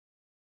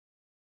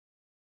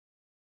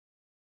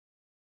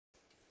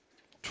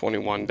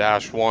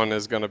21-1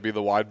 is going to be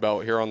the wide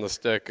belt here on the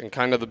stick, and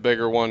kind of the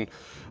bigger one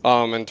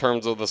in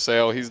terms of the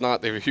sale. He's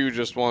not the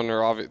hugest one,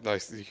 or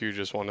obviously the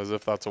hugest one, as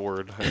if that's a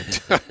word.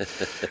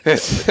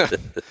 It's,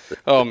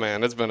 oh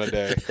man, it's been a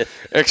day.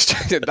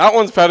 That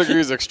one's pedigree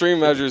is Extreme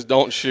Measures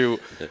Don't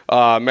Shoot.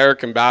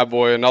 American Bad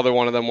Boy, another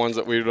one of them ones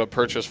that we would have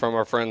purchased from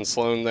our friend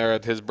Sloan there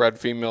at his bred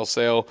female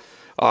sale.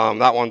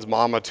 That one's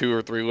mama 2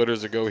 or 3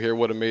 litters ago here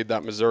would have made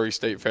that Missouri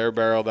State Fair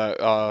barrel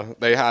that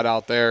they had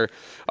out there.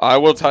 I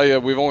will tell you,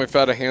 we've only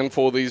fed a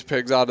handful of these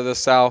pigs out of this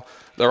sow.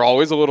 They're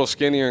always a little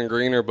skinnier and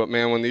greener, but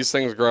man, when these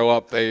things grow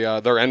up, they're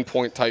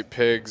endpoint type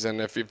pigs.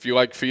 And if you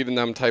like feeding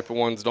them type of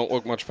ones, don't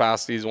look much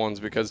past these ones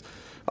because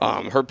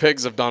her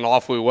pigs have done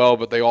awfully well,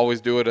 but they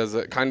always do it as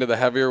kind of the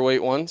heavier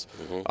weight ones.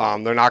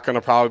 They're not going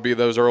to probably be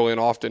those early and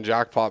often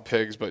jackpot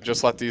pigs, but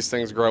just let these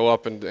things grow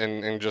up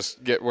and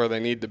just get where they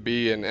need to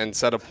be and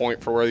set a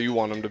point for where you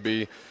want them to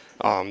be.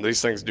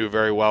 These things do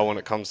very well when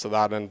it comes to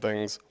that end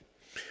things.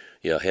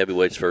 Yeah,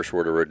 heavyweight's first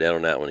word I wrote down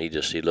on that one.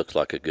 He looks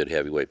like a good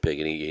heavyweight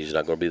pig, and he's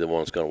not going to be the one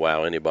that's going to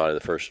wow anybody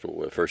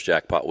the first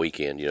jackpot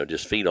weekend.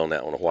 Just feed on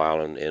that one a while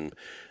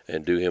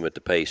and do him at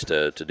the pace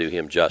to do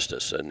him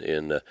justice.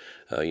 And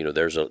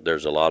there's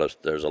a lot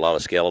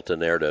of skeleton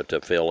there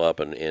to fill up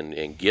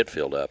and get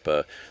filled up.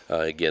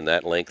 Again,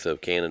 that length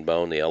of cannon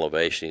bone, the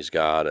elevation he's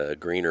got, a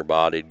greener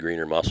bodied,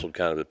 greener muscled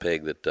kind of a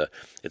pig that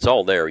it's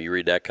all there. You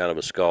read that kind of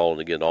a skull,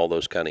 and again, all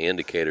those kind of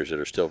indicators that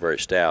are still very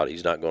stout.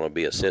 He's not going to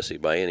be a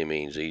sissy by any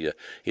means.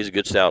 He's a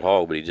good stout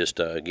hog, but he just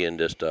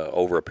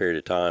over a period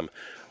of time,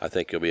 I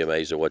think you'll be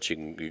amazed at what you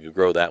can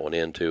grow that one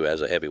into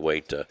as a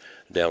heavyweight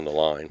down the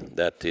line.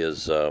 That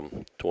is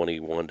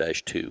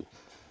 21-2.